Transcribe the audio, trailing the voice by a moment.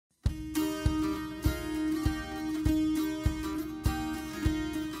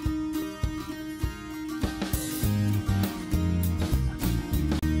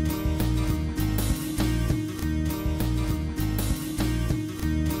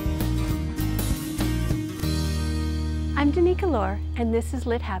I'm Danica Lorer, and this is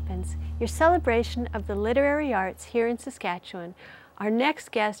Lit Happens, your celebration of the literary arts here in Saskatchewan. Our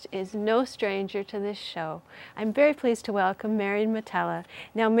next guest is no stranger to this show. I'm very pleased to welcome Marion Mutala.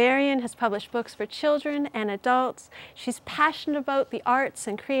 Now, Marion has published books for children and adults. She's passionate about the arts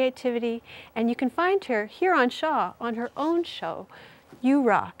and creativity, and you can find her here on Shaw on her own show, You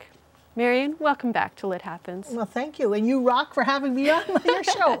Rock. Marion, welcome back to Lit Happens. Well, thank you, and you rock for having me on your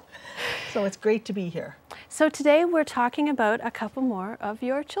show. So it's great to be here. So today we're talking about a couple more of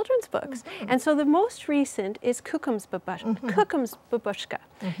your children's books. And so the most recent is Kukum's Babushka.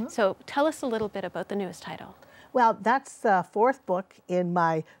 So tell us a little bit about the newest title. Well, that's the fourth book in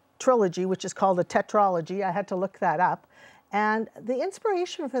my trilogy, which is called a tetralogy. I had to look that up. And the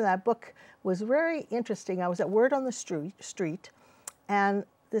inspiration for that book was very interesting. I was at Word on the Street, and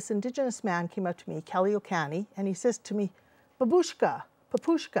this Indigenous man came up to me, Kelly O'Canny, and he says to me, Babushka,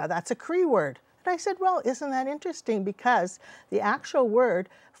 Papushka, that's a Cree word. And I said, well, isn't that interesting? Because the actual word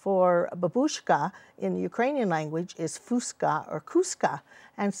for babushka in the Ukrainian language is fuska or kuska.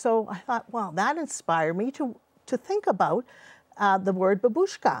 And so I thought, well, that inspired me to think about the word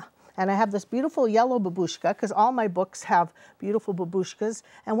babushka. And I have this beautiful yellow babushka, because all my books have beautiful babushkas.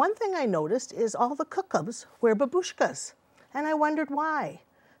 And one thing I noticed is all the Kukums were babushkas. And I wondered why.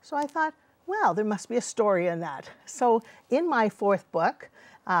 So I thought, well, there must be a story in that. So in my fourth book,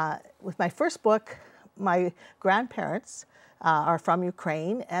 with my first book, my grandparents are from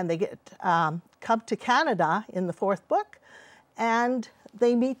Ukraine, and they come to Canada in the fourth book, and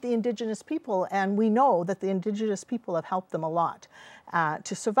they meet the Indigenous people, and we know that the Indigenous people have helped them a lot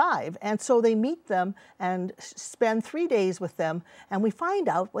to survive. And so they meet them and spend 3 days with them, and we find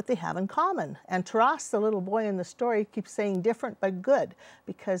out what they have in common. And Taras, the little boy in the story, keeps saying different but good,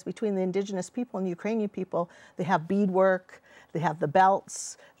 because between the Indigenous people and the Ukrainian people, they have beadwork, they have the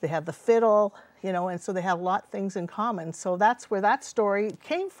belts, they have the fiddle, you know, and so they have a lot of things in common. So that's where that story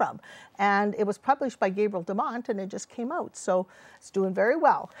came from. And it was published by Gabriel Dumont, and it just came out. So it's doing very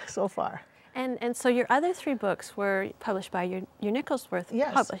well so far. And so your other three books were published by your Nicholsworth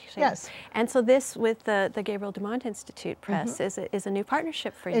Publishing. Yes. And so this with the Gabriel Dumont Institute Press is a new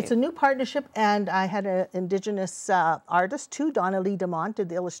partnership for you. It's a new partnership, and I had an Indigenous artist too. Donna Lee Dumont did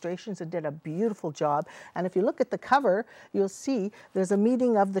the illustrations and did a beautiful job. And if you look at the cover, you'll see there's a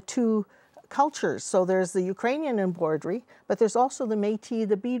meeting of the two cultures. So there's the Ukrainian embroidery, but there's also the Métis,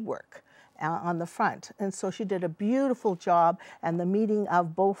 the beadwork on the front. And so she did a beautiful job, and the meeting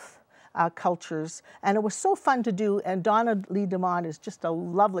of both cultures, and it was so fun to do. And Donna Lee Dumont is just a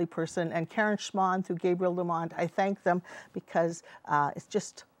lovely person, and Karen Schmann through Gabriel Dumont, I thank them because it's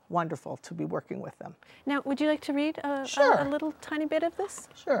just wonderful to be working with them. Now, would you like to read a little tiny bit of this?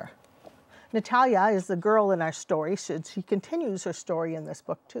 Sure. Natalia is the girl in our story, so she continues her story in this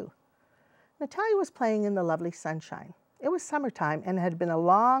book too. Natalia was playing in the lovely sunshine. It was summertime, and it had been a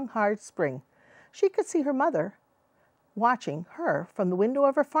long, hard spring. She could see her mother watching her from the window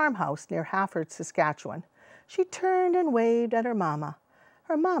of her farmhouse near Hafford, Saskatchewan. She turned and waved at her mama.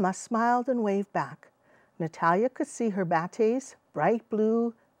 Her mama smiled and waved back. Natalia could see her Bate's bright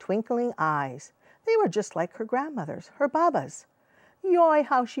blue, twinkling eyes. They were just like her grandmother's, her baba's. Yoy,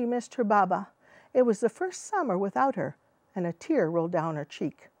 how she missed her baba. It was the first summer without her, and a tear rolled down her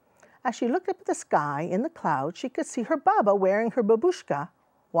cheek. As she looked up at the sky in the clouds, she could see her baba wearing her babushka,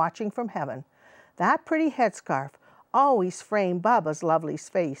 watching from heaven. That pretty headscarf always framed Baba's lovely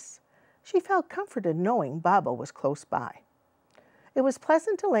face. She felt comforted knowing Baba was close by. It was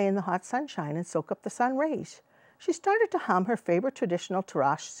pleasant to lay in the hot sunshine and soak up the sun rays. She started to hum her favorite traditional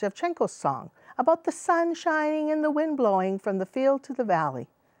Taras Shevchenko song about the sun shining and the wind blowing from the field to the valley.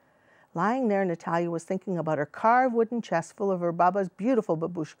 Lying there, Natalia was thinking about her carved wooden chest full of her Baba's beautiful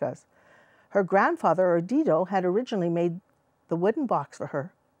babushkas. Her grandfather, Erdito, had originally made the wooden box for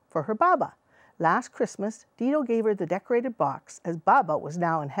her Baba. Last Christmas, Dido gave her the decorated box, as Baba was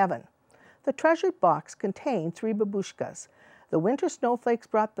now in heaven. The treasured box contained 3 babushkas. The winter snowflakes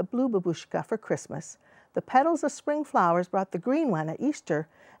brought the blue babushka for Christmas. The petals of spring flowers brought the green one at Easter,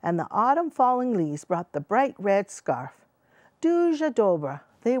 and the autumn falling leaves brought the bright red scarf. Duja dobra.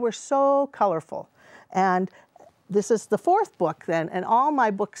 They were so colorful. And this is the fourth book then, and all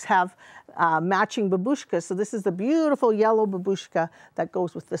my books have matching babushkas. So this is the beautiful yellow babushka that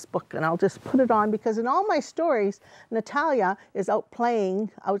goes with this book. And I'll just put it on because in all my stories, Natalia is out playing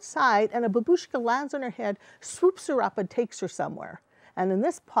outside, and a babushka lands on her head, swoops her up, and takes her somewhere. And in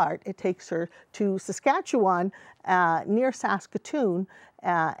this part, it takes her to Saskatchewan, near Saskatoon,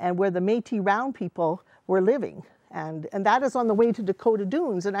 and where the Métis Round people were living. And that is on the way to Dakota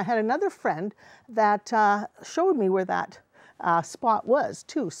Dunes. And I had another friend that showed me where that spot was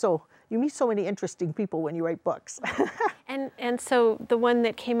too. So you meet so many interesting people when you write books. And so the one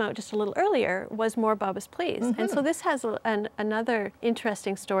that came out just a little earlier was More Bubba's Please. And so this has another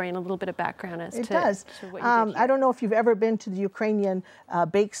interesting story and a little bit of background as to what you did here. I don't know if you've ever been to the Ukrainian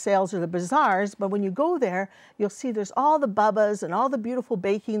bake sales or the bazaars, but when you go there, you'll see there's all the Bubbas and all the beautiful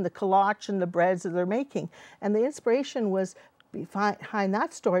baking, the kolache and the breads that they're making. And the inspiration was behind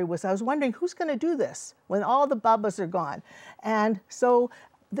that story was I was wondering who's going to do this when all the Bubbas are gone. And so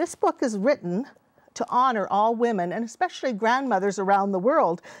this book is written to honor all women and especially grandmothers around the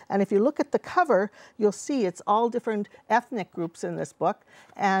world. And if you look at the cover, you'll see it's all different ethnic groups in this book.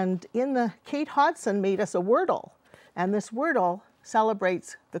 And Kate Hodson made us a wordle. And this wordle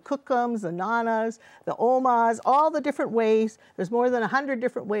celebrates the Cookums, the Nanas, the Omas, all the different ways. There's more than 100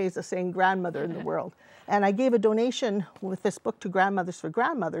 different ways of saying grandmother in the world. And I gave a donation with this book to Grandmothers for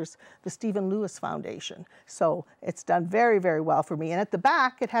Grandmothers, the Stephen Lewis Foundation. So it's done very, very well for me. And at the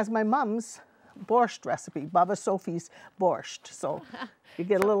back, it has my mom's borscht recipe, Baba Sophie's borscht. So you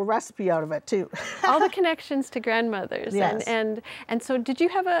get a little recipe out of it too. All the connections to grandmothers. Yes. And so did you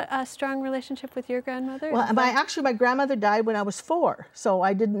have a strong relationship with your grandmother? Well, my grandmother died when I was 4, so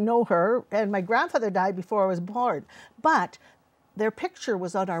I didn't know her, and my grandfather died before I was born. But their picture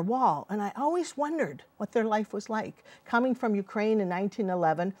was on our wall, and I always wondered what their life was like. Coming from Ukraine in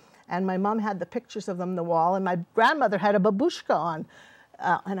 1911, and my mom had the pictures of them on the wall, and my grandmother had a babushka on.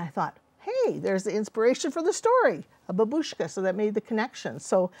 And I thought, hey, there's the inspiration for the story, a babushka, so that made the connection.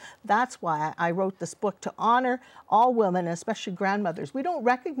 So that's why I wrote this book, to honor all women, especially grandmothers. We don't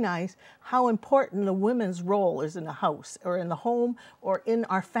recognize how important a woman's role is in a house or in the home or in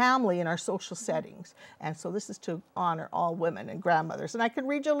our family, in our social settings. And so this is to honor all women and grandmothers. And I can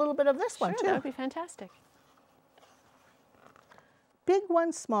read you a little bit of this one too. That would be fantastic. Big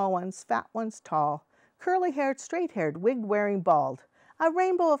ones, small ones, fat ones, tall, curly-haired, straight-haired, wig-wearing, bald. A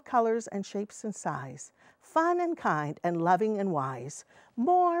rainbow of colors and shapes and size, fun and kind and loving and wise.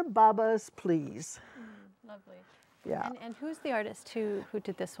 More Bubbas, please. Lovely. Yeah. And who's the artist who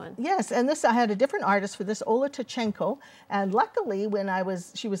did this one? Yes, and I had a different artist for this, Ola Tachenko. And luckily, when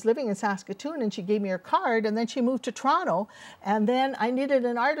she was living in Saskatoon, and she gave me her card, and then she moved to Toronto, and then I needed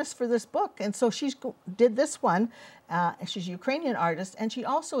an artist for this book, and so she did this one. She's a Ukrainian artist, and she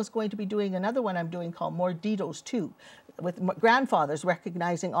also is going to be doing another one I'm doing called More Ditos too, with grandfathers,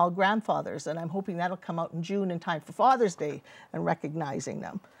 recognizing all grandfathers, and I'm hoping that'll come out in June in time for Father's Day and recognizing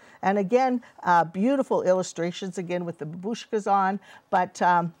them. And again, beautiful illustrations, again with the babushkas on, but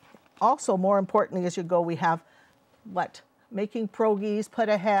also more importantly as you go, we have making pierogies,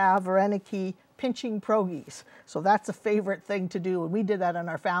 padahav, vareniki, pinching pierogies. So that's a favorite thing to do, and we did that in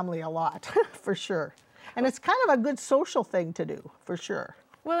our family a lot, for sure. And it's kind of a good social thing to do, for sure.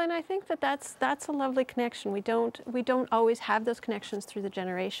 Well, and I think that's a lovely connection. We don't always have those connections through the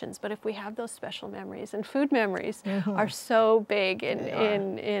generations, but if we have those special memories, and food memories are so big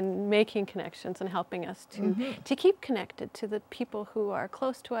in making connections and helping us to keep connected to the people who are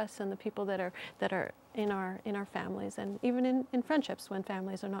close to us and the people that are in our families, and even in friendships when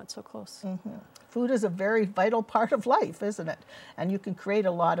families are not so close. Food is a very vital part of life, isn't it? And you can create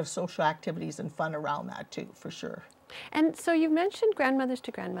a lot of social activities and fun around that too, for sure. And so you mentioned Grandmothers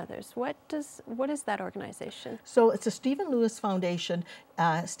to Grandmothers. What is that organization? So it's a Stephen Lewis Foundation.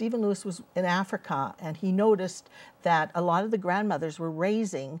 Stephen Lewis was in Africa, and he noticed that a lot of the grandmothers were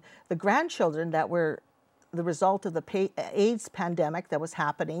raising the grandchildren that were the result of the AIDS pandemic that was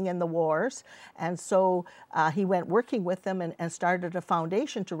happening and the wars. And so he went working with them and started a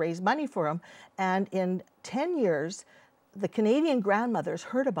foundation to raise money for them. And in 10 years, the Canadian grandmothers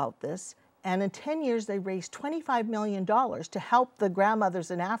heard about this, and in 10 years, they raised $25 million to help the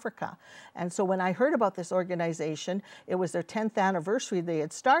grandmothers in Africa. And so when I heard about this organization, it was their 10th anniversary they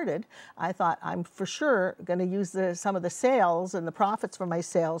had started, I thought, I'm for sure going to use some of the sales and the profits from my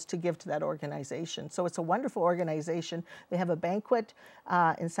sales to give to that organization. So it's a wonderful organization. They have a banquet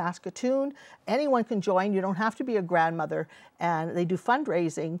in Saskatoon. Anyone can join. You don't have to be a grandmother. And they do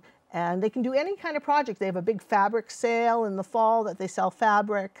fundraising. And they can do any kind of project. They have a big fabric sale in the fall that they sell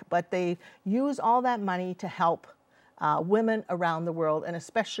fabric, but they use all that money to help women around the world, and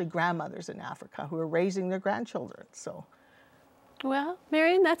especially grandmothers in Africa who are raising their grandchildren. So, well,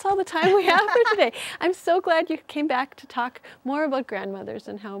 Marion, that's all the time we have for today. I'm so glad you came back to talk more about grandmothers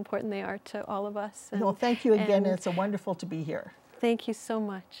and how important they are to all of us. Well, thank you again. It's wonderful to be here. Thank you so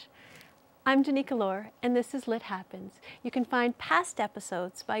much. I'm Danica Lorer, and this is Lit Happens. You can find past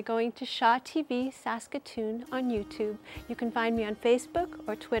episodes by going to Shaw TV Saskatoon on YouTube. You can find me on Facebook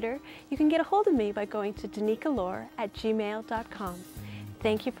or Twitter. You can get a hold of me by going to danicalorer@gmail.com.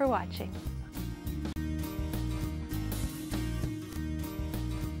 Thank you for watching.